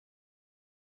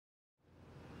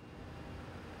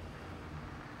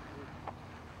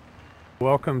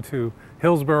Welcome to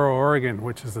Hillsboro, Oregon,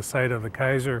 which is the site of the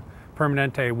Kaiser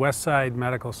Permanente Westside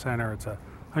Medical Center. It's a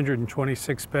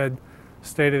 126-bed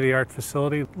state-of-the-art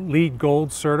facility, LEED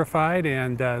Gold certified,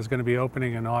 and is going to be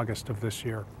opening in August of this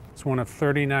year. It's one of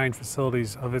 39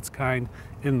 facilities of its kind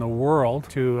in the world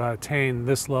to attain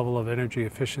this level of energy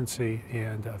efficiency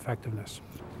and effectiveness.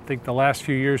 I think the last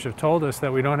few years have told us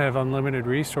that we don't have unlimited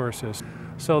resources.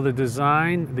 So the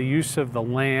design, the use of the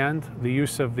land, the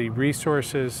use of the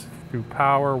resources through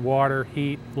power, water,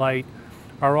 heat, light,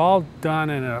 are all done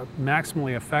in a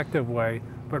maximally effective way,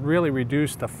 but really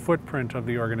reduce the footprint of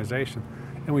the organization.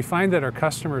 And we find that our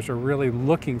customers are really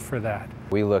looking for that.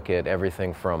 We look at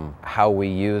everything from how we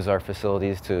use our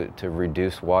facilities to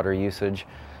reduce water usage,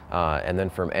 and then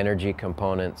from energy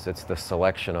components, it's the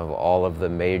selection of all of the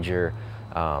major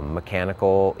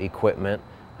mechanical equipment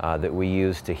that we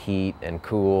use to heat and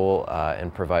cool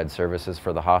and provide services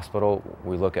for the hospital.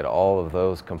 We look at all of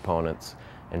those components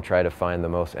and try to find the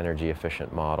most energy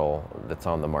efficient model that's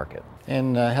on the market.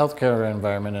 In a healthcare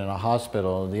environment in a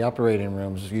hospital, the operating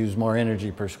rooms use more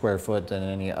energy per square foot than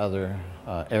any other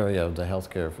area of the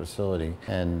healthcare facility.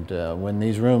 And when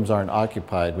these rooms aren't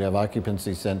occupied, we have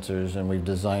occupancy sensors, and we've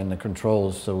designed the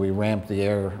controls so we ramp the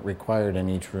air required in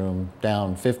each room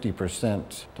down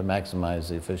 50% to maximize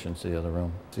the efficiency of the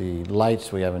room. The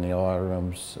lights we have in the OR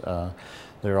rooms,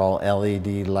 they're all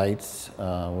LED lights,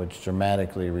 which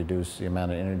dramatically reduce the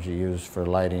amount of energy used for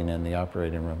lighting in the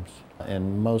operating rooms.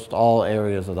 In most all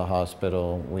areas of the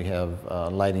hospital, we have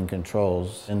lighting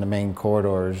controls. In the main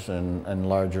corridors and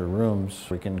larger rooms,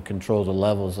 we can control the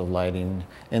levels of lighting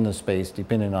in the space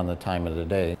depending on the time of the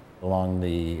day. Along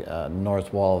the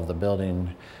north wall of the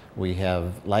building, we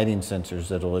have lighting sensors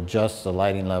that will adjust the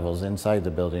lighting levels inside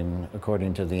the building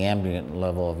according to the ambient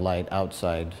level of light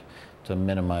outside, to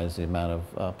minimize the amount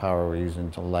of power we're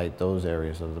using to light those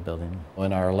areas of the building.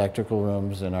 In our electrical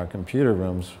rooms and our computer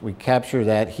rooms, we capture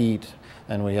that heat,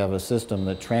 and we have a system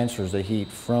that transfers the heat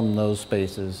from those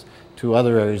spaces to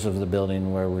other areas of the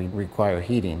building where we require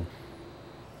heating.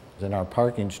 In our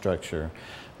parking structure,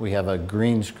 we have a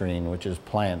green screen, which is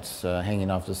plants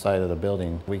hanging off the side of the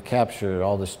building. We capture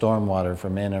all the stormwater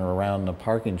from in and around the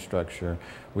parking structure.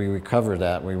 We recover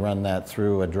that, we run that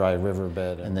through a dry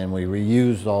riverbed, and then we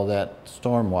reuse all that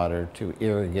stormwater to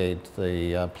irrigate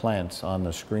the plants on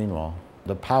the screen wall.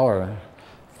 The power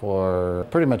for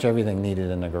pretty much everything needed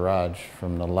in the garage,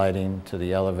 from the lighting to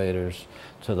the elevators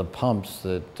to the pumps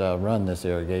that run this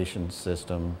irrigation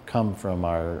system, come from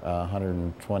our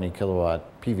 120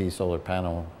 kilowatt PV solar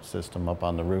panel system up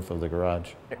on the roof of the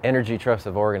garage. Energy Trust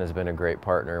of Oregon has been a great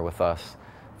partner with us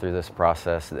through this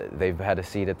process. They've had a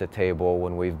seat at the table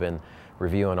when we've been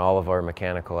reviewing all of our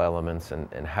mechanical elements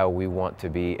and how we want to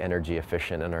be energy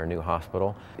efficient in our new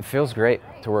hospital. It feels great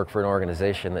to work for an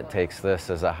organization that takes this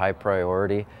as a high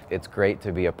priority. It's great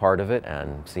to be a part of it,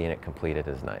 and seeing it completed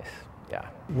is nice. Yeah.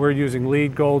 We're using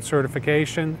LEED Gold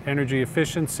certification, energy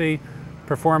efficiency,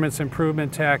 performance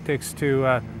improvement tactics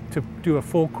to do a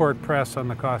full court press on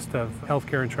the cost of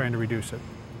healthcare and trying to reduce it.